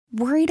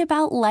Worried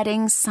about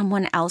letting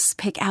someone else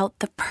pick out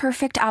the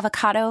perfect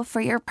avocado for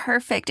your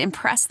perfect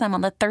impress them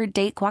on the third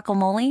date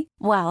guacamole?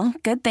 Well,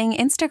 good thing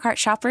Instacart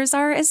shoppers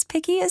are as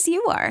picky as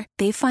you are.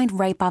 They find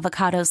ripe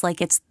avocados like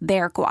it's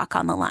their guac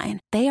on the line.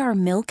 They are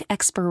milk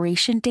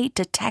expiration date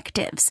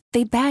detectives.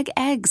 They bag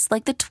eggs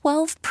like the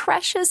 12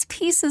 precious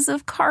pieces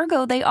of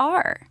cargo they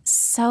are.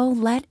 So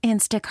let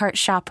Instacart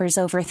shoppers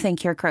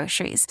overthink your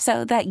groceries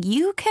so that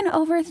you can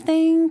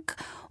overthink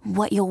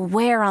what you'll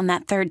wear on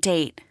that third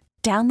date.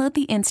 Download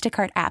the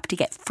Instacart app to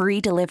get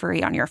free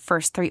delivery on your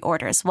first 3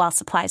 orders while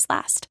supplies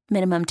last.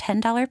 Minimum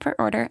 $10 per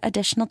order.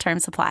 Additional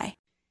terms apply.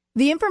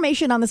 The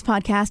information on this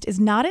podcast is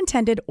not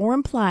intended or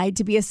implied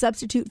to be a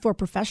substitute for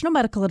professional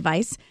medical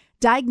advice,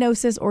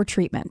 diagnosis, or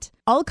treatment.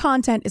 All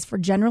content is for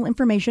general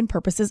information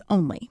purposes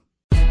only.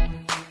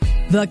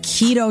 The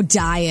keto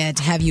diet.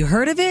 Have you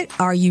heard of it?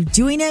 Are you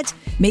doing it?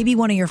 Maybe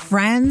one of your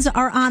friends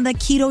are on the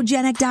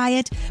ketogenic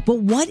diet, but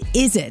what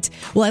is it?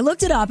 Well, I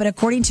looked it up, and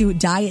according to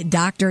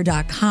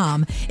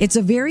dietdoctor.com, it's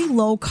a very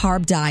low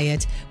carb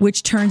diet,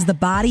 which turns the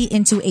body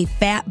into a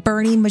fat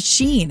burning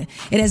machine.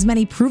 It has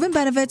many proven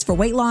benefits for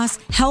weight loss,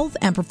 health,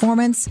 and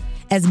performance,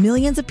 as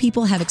millions of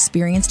people have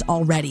experienced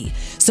already.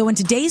 So in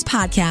today's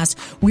podcast,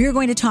 we are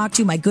going to talk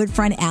to my good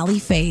friend Allie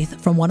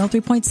Faith from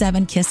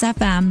 103.7 KISS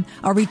FM,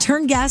 a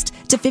return guest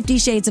to 50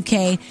 Shades of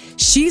K.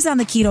 She's on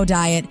the keto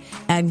diet,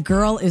 and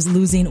girl is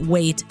losing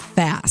weight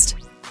fast.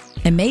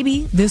 And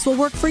maybe this will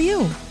work for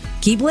you.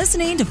 Keep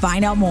listening to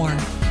find out more.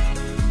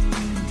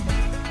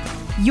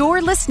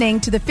 You're listening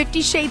to the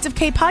 50 Shades of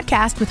K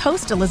podcast with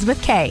host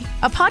Elizabeth K,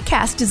 a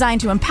podcast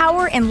designed to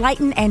empower,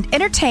 enlighten, and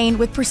entertain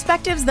with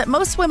perspectives that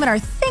most women are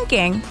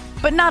thinking,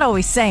 but not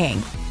always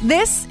saying.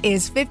 This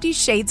is 50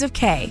 Shades of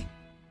K.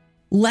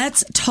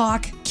 Let's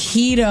talk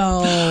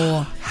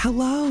keto.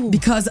 Hello.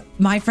 Because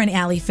my friend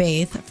Allie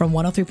Faith from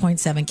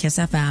 103.7 KISS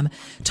FM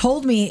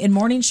told me in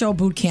morning show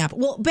boot camp,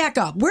 well, back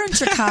up. We're in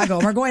Chicago.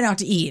 We're going out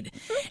to eat.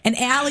 And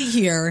Allie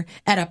here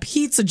at a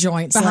pizza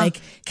joint's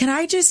like, can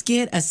I just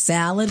get a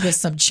salad with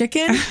some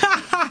chicken?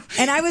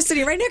 And I was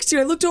sitting right next to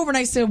her. I looked over and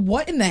I said,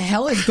 what in the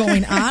hell is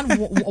going on?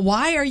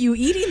 Why are you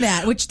eating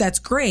that? Which that's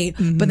great.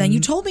 Mm-hmm. But then you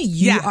told me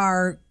you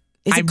are...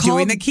 I'm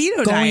doing the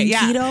keto diet.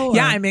 Yeah. Keto,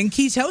 yeah, I'm in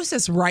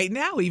ketosis right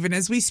now, even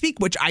as we speak,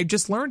 which I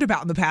just learned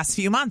about in the past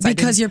few months.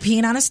 Because you're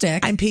peeing on a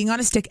stick. I'm peeing on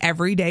a stick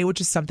every day, which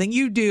is something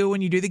you do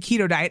when you do the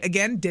keto diet.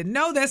 Again, didn't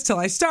know this till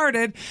I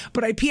started,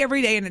 but I pee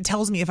every day and it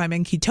tells me if I'm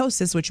in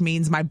ketosis, which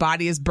means my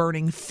body is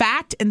burning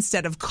fat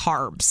instead of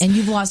carbs. And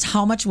you've lost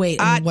how much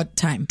weight in what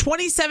time?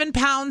 27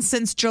 pounds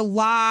since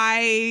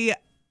July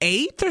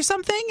 8th or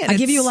something. I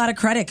give you a lot of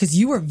credit because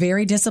you were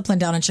very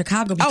disciplined down in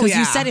Chicago because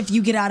you said if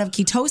you get out of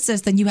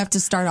ketosis, then you have to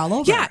start all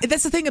over. Yeah,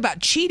 that's the thing about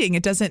cheating.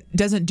 It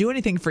doesn't do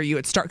anything for you.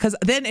 Because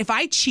then if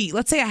I cheat,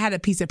 let's say I had a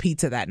piece of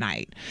pizza that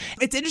night.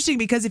 It's interesting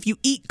because if you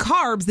eat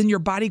carbs, then your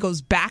body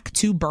goes back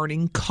to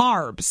burning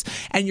carbs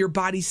and your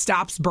body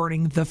stops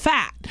burning the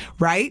fat,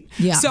 right?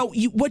 Yeah. So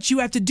what you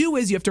have to do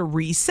is you have to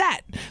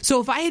reset. So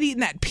if I had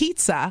eaten that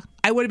pizza,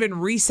 I would have been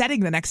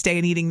resetting the next day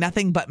and eating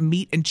nothing but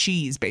meat and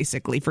cheese,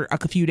 basically, for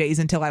a few days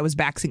until I was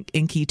back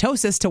in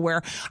ketosis, to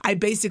where I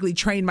basically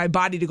trained my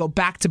body to go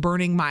back to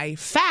burning my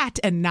fat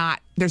and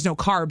there's no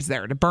carbs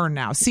there to burn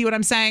now. See what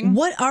I'm saying?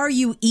 What are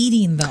you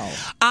eating, though?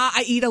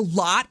 I eat a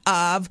lot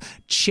of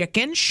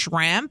chicken,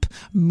 shrimp,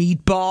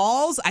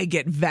 meatballs. I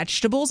get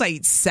vegetables. I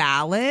eat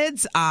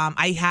salads.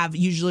 I have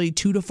usually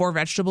 2 to 4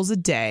 vegetables a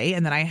day.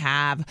 And then I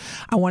have,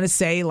 I want to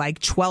say, like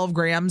 12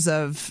 grams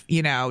of,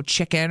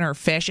 chicken or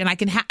fish. And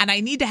I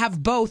need to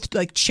have both,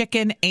 like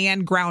chicken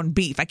and ground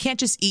beef. I can't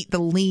just eat the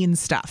lean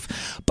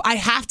stuff. But I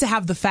have to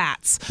have the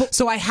fats.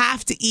 So I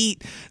have to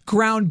eat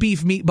ground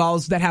beef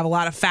meatballs that have a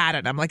lot of fat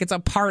in them. Like it's a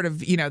part of,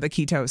 the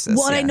ketosis.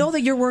 Well, and I know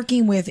that you're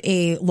working with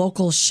a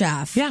local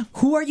chef. Yeah.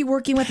 Who are you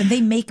working with? And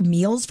they make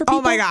meals for people?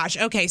 Oh my gosh.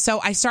 Okay. So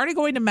I started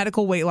going to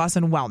Medical Weight Loss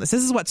and Wellness.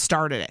 This is what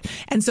started it.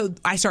 And so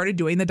I started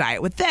doing the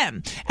diet with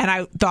them. And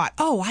I thought,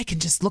 I can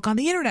just look on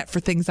the internet for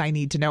things I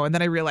need to know. And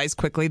then I realized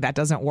quickly that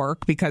doesn't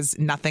work because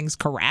nothing's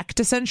correct,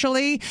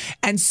 essentially.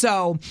 And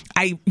so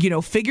I,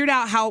 figured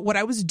out what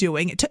I was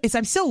doing.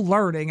 I'm still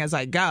learning as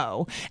I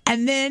go.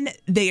 And then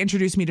they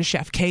introduced me to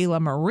Chef Kayla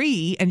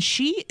Marie, and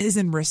she is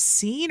in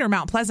Racine or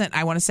Mount Pleasant,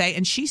 I want to say.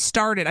 And she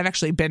started, I've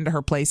actually been to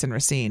her place in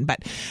Racine, but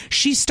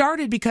she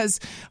started because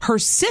her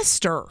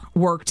sister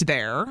worked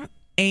there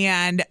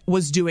and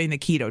was doing the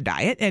keto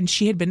diet, and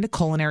she had been to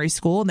culinary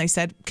school, and they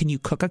said, can you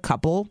cook a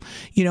couple,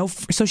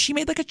 so she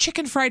made like a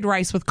chicken fried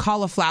rice with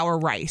cauliflower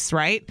rice,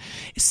 right?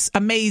 It's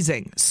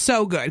amazing.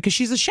 So good. Because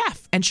she's a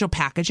chef and she'll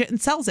package it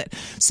and sells it.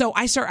 So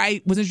I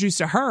was introduced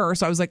to her.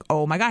 So I was like,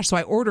 oh my gosh. So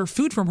I order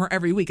food from her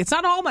every week. It's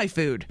not all my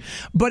food,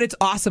 but it's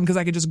awesome because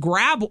I could just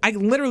I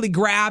literally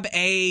grab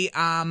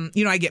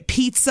I get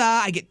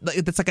pizza.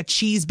 It's like a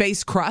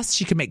cheese-based crust.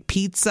 She can make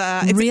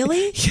pizza.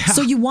 Really? Yeah.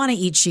 So you want to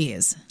eat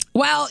cheese?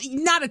 Well,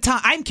 not a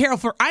ton. I'm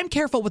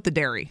careful with the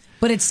dairy.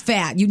 But it's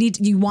fat.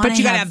 You want But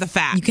you gotta have the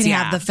fats. You can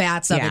have the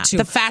fats of it too.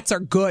 The fats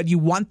are good. You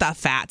want the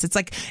fats. It's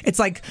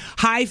like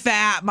high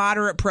fat,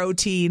 moderate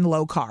protein,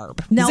 low carb.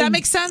 Now, does that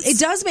make sense? It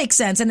does make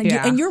sense.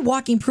 And you're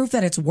walking proof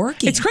that it's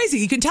working. It's crazy.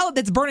 You can tell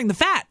it's burning the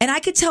fat. And I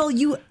could tell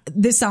you,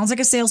 this sounds like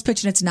a sales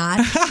pitch and it's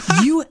not.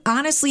 You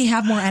honestly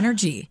have more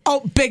energy.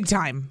 Oh, big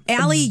time.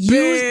 Allie,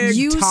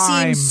 you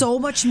seem so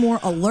much more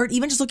alert,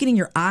 even just looking in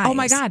your eyes. Oh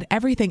my God,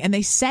 everything. And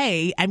they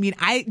say, I'm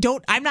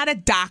not a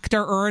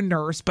doctor or a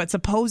nurse, but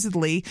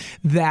supposedly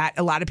that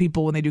a lot of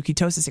people, when they do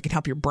ketosis, it can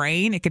help your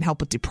brain. It can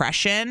help with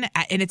depression.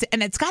 And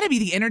it's got to be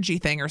the energy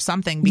thing or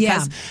something,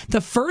 because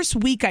the first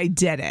week I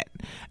did it,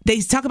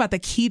 they talk about the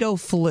keto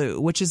flu,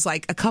 which is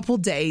like a couple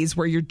days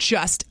where you're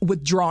just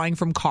withdrawing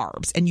from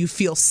carbs and you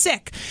feel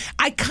sick.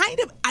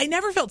 I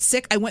never felt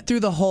sick. I went through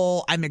the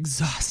whole, I'm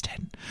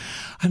exhausted,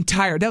 I'm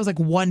tired. That was like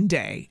one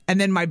day. And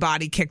then my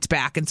body kicked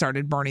back and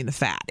started burning the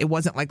fat. It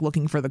wasn't like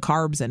looking for the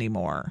carbs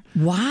anymore.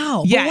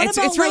 Wow. Yeah,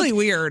 it's really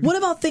weird. What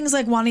about things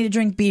like wanting to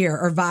drink beer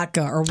or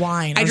vodka or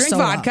wine or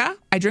soda?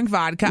 I drink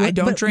vodka. I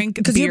don't drink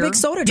beer. Because you're a big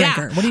soda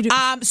drinker. Yeah. What do you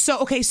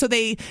do? So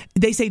they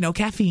say no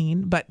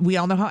caffeine, but we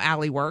all know how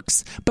Allie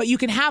works. But you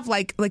can have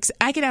like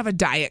I could have a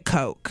Diet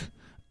Coke.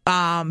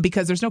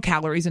 Because there's no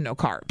calories and no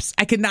carbs.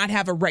 I could not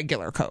have a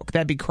regular Coke.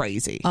 That'd be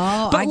crazy.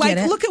 Oh, but I like,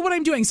 get it. look at what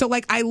I'm doing. So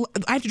like, I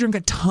have to drink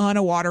a ton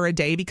of water a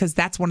day, because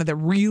that's one of the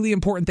really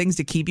important things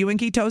to keep you in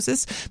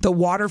ketosis. The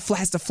water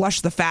has to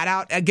flush the fat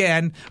out.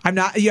 Again,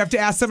 you have to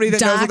ask somebody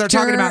that knows what they're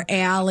talking about.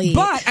 Allie.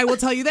 But I will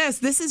tell you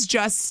this is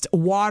just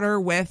water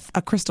with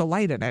a Crystal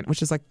Light in it,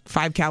 which is like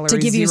 5 calories, to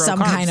give you 0 some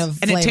carbs. kind of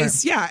flavor. And it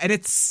tastes, and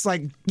it's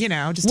like,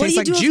 just what tastes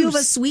like do you do juice. if you have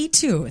a sweet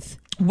tooth?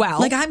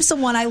 Well, like I'm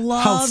someone, I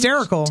love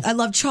hysterical. I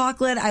love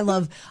chocolate. I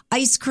love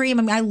ice cream.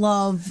 I mean, I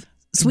love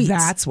sweets.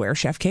 That's where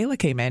Chef Kayla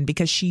came in,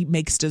 because she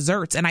makes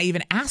desserts. And I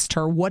even asked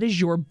her, what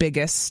is your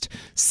biggest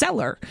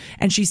seller?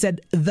 And she said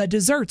the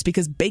desserts,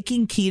 because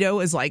baking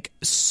keto is like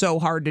so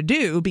hard to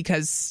do,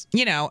 because,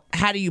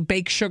 how do you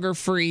bake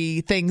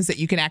sugar-free things that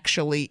you can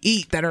actually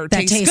eat that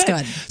taste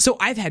good? So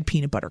I've had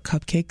peanut butter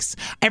cupcakes.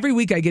 Every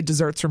week I get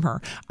desserts from her.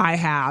 I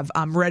have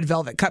red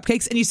velvet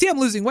cupcakes, and you see I'm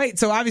losing weight,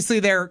 so obviously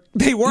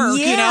they work,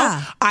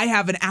 Yeah. I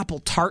have an apple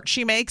tart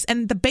she makes,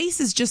 and the base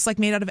is just like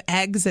made out of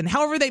eggs, and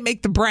however they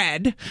make the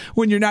bread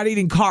when you're not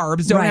eating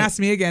carbs. Don't ask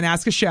me again.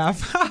 Ask a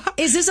chef.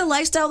 Is this a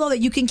lifestyle, though, that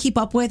you can keep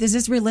up with? Is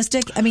this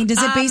realistic? I mean,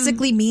 does it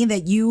basically mean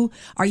that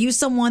are you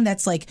someone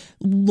that's like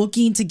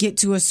looking to get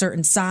to a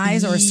certain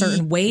size or a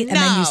certain weight and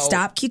then you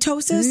stop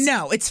ketosis?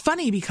 No, it's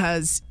funny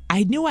because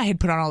I knew I had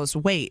put on all this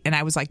weight, and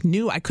I was like,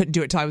 knew I couldn't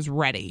do it till I was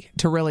ready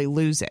to really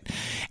lose it.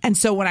 And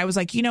so when I was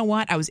like, you know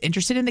what, I was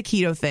interested in the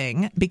keto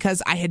thing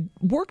because I'd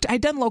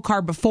done low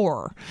carb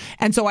before.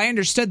 And so I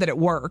understood that it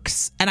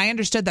works. And I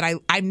understood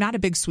that I'm not a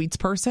big sweets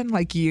person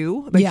like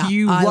you.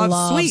 You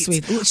love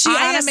sweets. She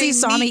honestly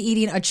saw me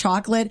eating a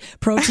chocolate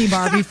protein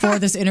bar before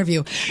this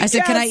interview. I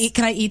said, Yes.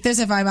 can I eat this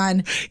if I'm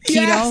on keto?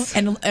 Yes.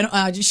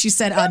 And she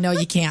said, no,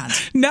 you can't.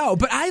 No,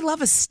 but I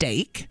love a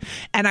steak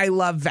and I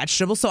love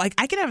vegetables. So I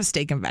can have a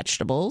steak and vegetables.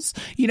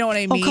 You know what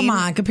I mean? Oh, come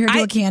on. Compared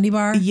to a candy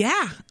bar?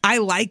 Yeah.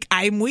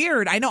 I'm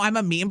weird. I know I'm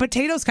a meat and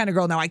potatoes kind of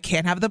girl. Now I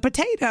can't have the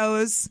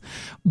potatoes,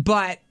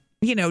 but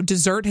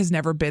dessert has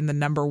never been the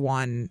number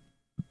one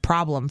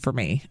problem for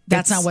me.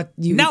 That's not what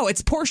you... No,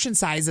 it's portion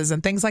sizes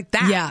and things like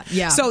that.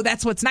 Yeah. So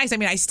that's what's nice. I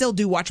mean, I still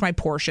do watch my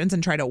portions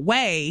and try to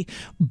weigh,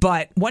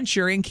 but once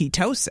you're in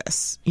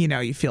ketosis,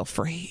 you feel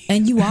free.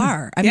 And you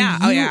are. I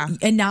mean,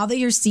 And now that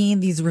you're seeing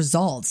these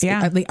results,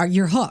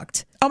 you're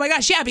hooked. Oh my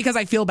gosh, yeah, because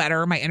I feel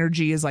better. My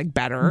energy is like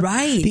better.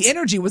 Right. The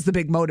energy was the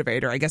big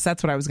motivator. I guess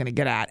that's what I was going to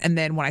get at. And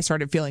then when I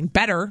started feeling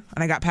better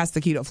and I got past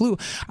the keto flu,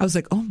 I was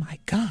like, oh my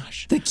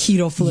gosh. The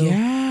keto flu.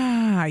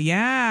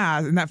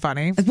 Yeah. Isn't that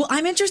funny? Well,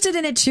 I'm interested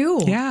in it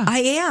too. Yeah. I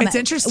am. It's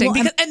interesting.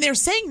 And they're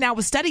saying now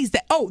with studies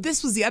that,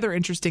 this was the other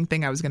interesting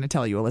thing I was going to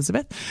tell you,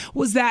 Elizabeth,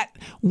 was that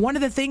one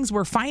of the things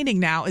we're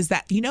finding now is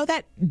that,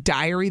 that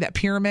diary, that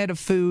pyramid of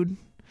food?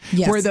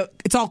 Yes. Where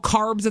it's all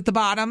carbs at the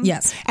bottom.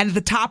 Yes. And at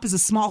the top is a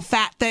small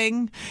fat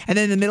thing. And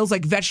then in the middle is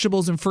like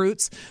vegetables and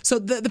fruits. So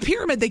the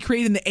pyramid they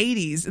created in the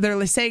 80s,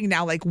 they're saying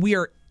now like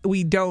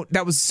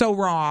that was so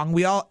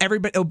wrong.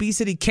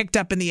 Obesity kicked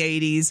up in the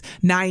 80s,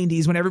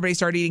 90s when everybody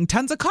started eating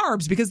tons of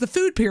carbs because the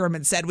food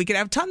pyramid said we could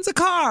have tons of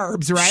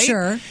carbs, right?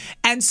 Sure.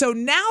 And so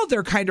now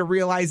they're kind of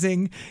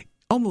realizing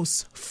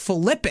almost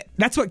flip it.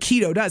 That's what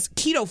keto does.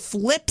 Keto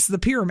flips the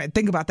pyramid.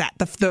 Think about that.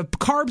 The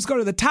carbs go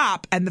to the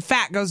top and the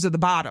fat goes to the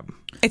bottom.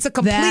 It's a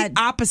complete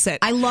opposite.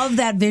 I love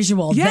that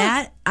visual. Yeah.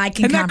 That I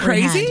can Isn't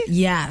comprehend. that crazy?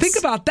 Yes. Think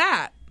about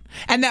that.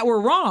 And that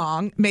we're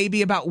wrong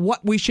maybe about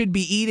what we should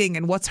be eating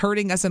and what's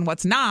hurting us and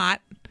what's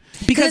not.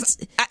 Because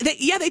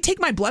they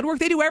take my blood work.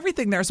 They do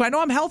everything there. So I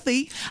know I'm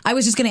healthy. I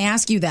was just going to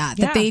ask you that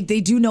they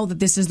do know that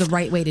this is the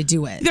right way to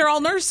do it. They're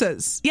all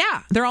nurses.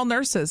 Yeah, they're all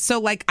nurses. So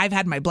like I've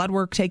had my blood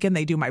work taken.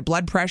 They do my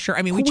blood pressure.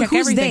 I mean, we check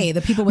who's everything. They?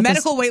 The people with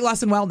medical weight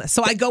loss and wellness.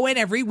 So I go in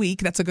every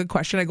week. That's a good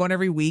question. I go in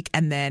every week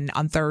and then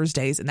on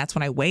Thursdays. And that's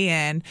when I weigh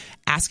in,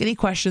 ask any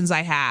questions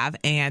I have.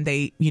 And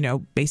they,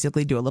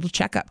 basically do a little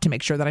checkup to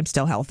make sure that I'm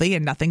still healthy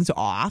and nothing's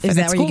off. Is and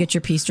that where you get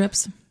your pee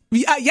strips?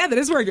 Yeah, that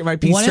is where I get my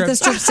pee What if strips.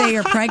 the strips say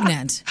you're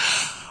pregnant?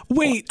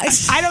 Wait,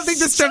 I don't think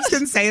the strips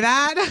can say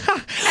that.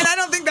 And I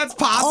don't think that's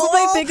possible. All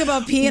I think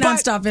about peeing on But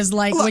stuff is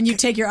like look, when you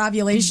take your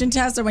ovulation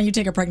test or when you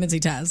take a pregnancy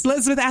test.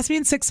 Elizabeth, ask me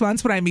in 6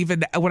 months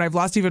when I've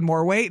lost even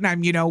more weight and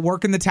I'm,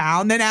 working the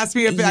town. Then ask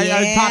me if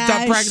I popped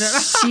up pregnant.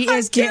 She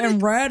is getting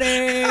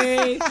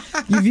ready.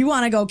 If you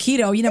want to go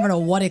keto, you never know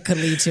what it could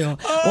lead to.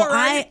 Well,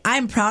 right.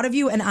 I'm proud of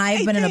you, and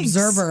I've been an thanks.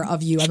 observer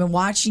of you. I've been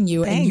watching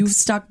you, and you've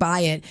stuck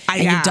by it,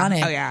 and you've done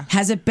it. Oh, yeah.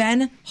 Has it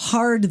been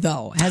hard,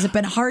 though? Has it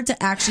been hard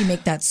to actually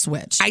make that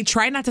switch? I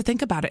try not to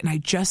think about it and I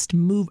just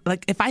move.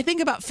 Like if I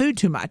think about food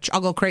too much, I'll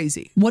go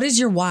crazy. What is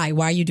your why?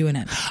 Why are you doing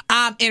it?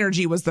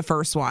 Energy was the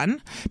first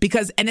one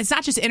and it's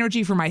not just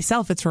energy for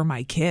myself, it's for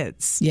my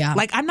kids. Yeah.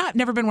 Like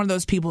never been one of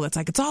those people that's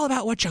like, it's all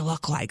about what you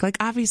look like. Like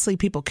obviously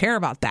people care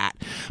about that,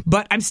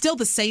 but I'm still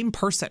the same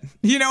person.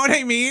 You know what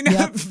I mean?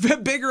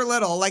 Yep. Big or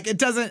little. Like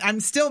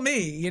I'm still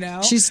me,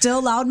 She's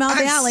still loudmouth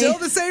I'm Allie. still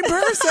the same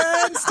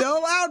person,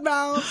 still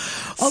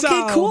loudmouth.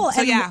 Okay, cool.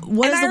 So And yeah.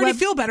 what and is I the already web-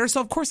 feel better, so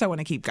of course I want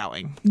to keep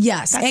going.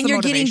 Yes, That's and the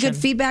you're getting motivation.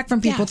 good feedback from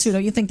people too.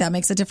 Don't you think that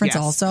makes a difference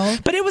also?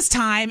 But it was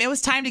time. It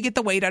was time to get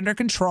the weight under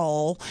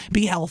control,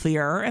 be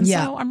healthier. And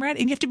so I'm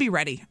ready. And you have to be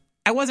ready.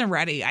 I wasn't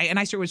ready. I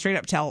would straight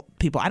up tell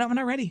people, I'm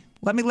not ready.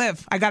 Let me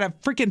live. I got a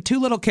freaking 2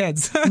 little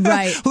kids.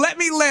 Right. Let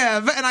me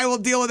live and I will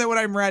deal with it when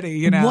I'm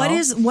ready, What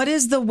is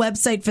the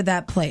website for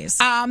that place?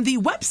 The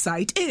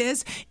website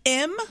is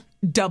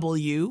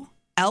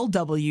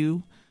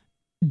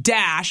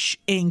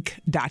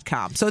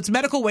MWW-Inc.com. So it's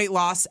medical weight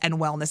loss and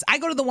wellness. I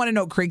go to the one in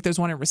Oak Creek. There's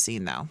one in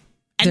Racine, though.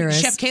 And There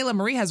is. Chef Kayla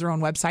Marie has her own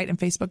website and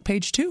Facebook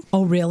page, too.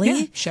 Oh, really?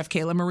 Yeah,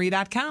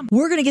 chefkaylamarie.com.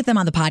 We're going to get them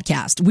on the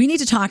podcast. We need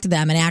to talk to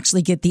them and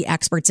actually get the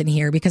experts in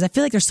here because I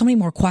feel like there's so many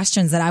more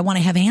questions that I want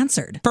to have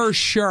answered. For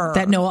sure.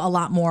 That know a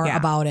lot more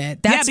about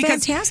it. That's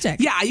because,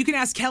 fantastic. Yeah, you can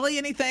ask Kelly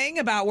anything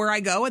about where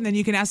I go, and then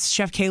you can ask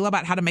Chef Kayla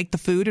about how to make the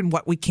food and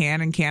what we can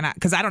and cannot,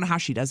 because I don't know how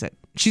she does it.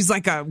 She's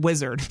like a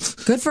wizard.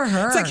 Good for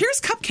her. It's like, here's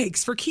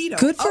cupcakes for keto.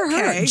 Good for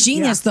her.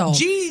 Genius, though.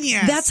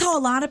 Genius. That's how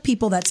a lot of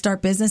people that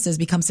start businesses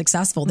become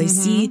successful. They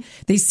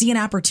see an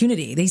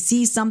opportunity. They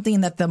see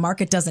something that the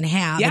market doesn't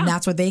have, and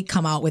that's where they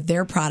come out with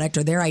their product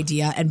or their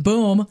idea, and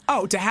boom.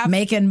 Oh, to have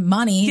making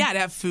money. Yeah, to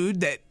have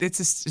food that it's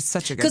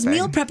such a good thing. Because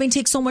meal prepping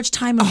takes so much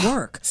time and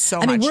work. So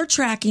much. we're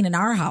tracking in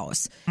our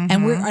house,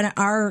 and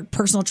our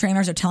personal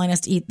trainers are telling us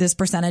to eat this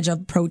percentage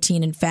of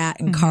protein and fat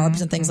and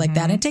carbs and things like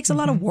that. And it takes a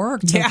lot of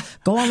work to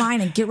go online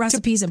and get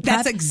recipes and prep.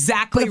 That's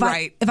exactly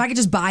right. If I could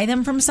just buy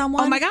them from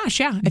someone. Oh my gosh,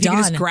 yeah. If you can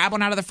just grab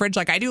one out of the fridge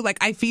like I do, like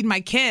I feed my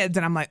kids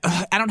and I'm like,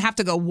 I don't have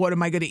to go, what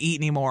am I going to eat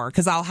anymore?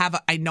 Because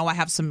I know I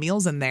have some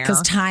meals in there.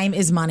 Because time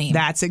is money.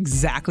 That's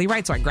exactly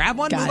right. So I grab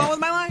one, move on with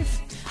my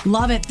life.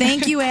 Love it.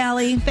 Thank you,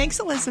 Allie. Thanks,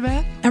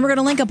 Elizabeth. And we're going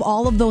to link up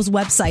all of those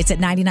websites at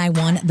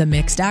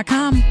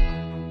 991themix.com.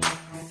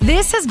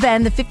 This has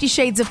been the 50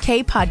 Shades of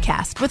K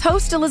podcast with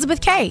host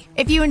Elizabeth K.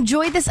 If you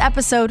enjoyed this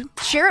episode,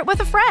 share it with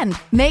a friend.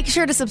 Make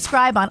sure to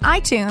subscribe on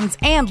iTunes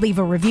and leave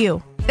a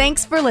review.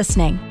 Thanks for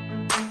listening.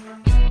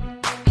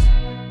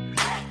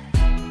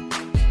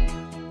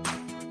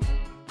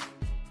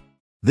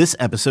 This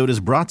episode is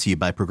brought to you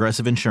by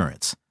Progressive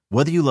Insurance.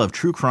 Whether you love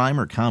true crime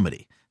or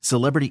comedy,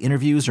 celebrity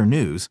interviews or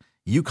news,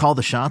 you call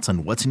the shots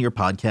on what's in your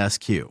podcast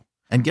queue.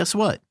 And guess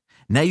what?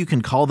 Now you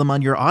can call them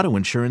on your auto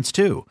insurance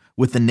too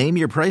with the Name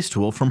Your Price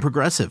tool from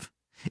Progressive.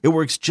 It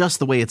works just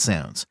the way it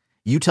sounds.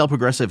 You tell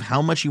Progressive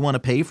how much you want to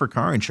pay for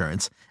car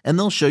insurance, and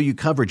they'll show you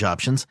coverage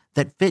options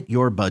that fit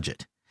your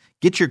budget.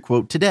 Get your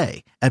quote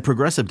today at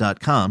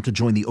Progressive.com to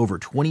join the over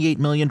 28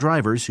 million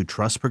drivers who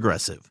trust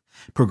Progressive.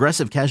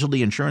 Progressive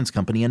Casualty Insurance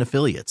Company and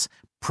Affiliates.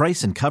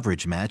 Price and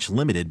coverage match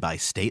limited by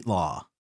state law.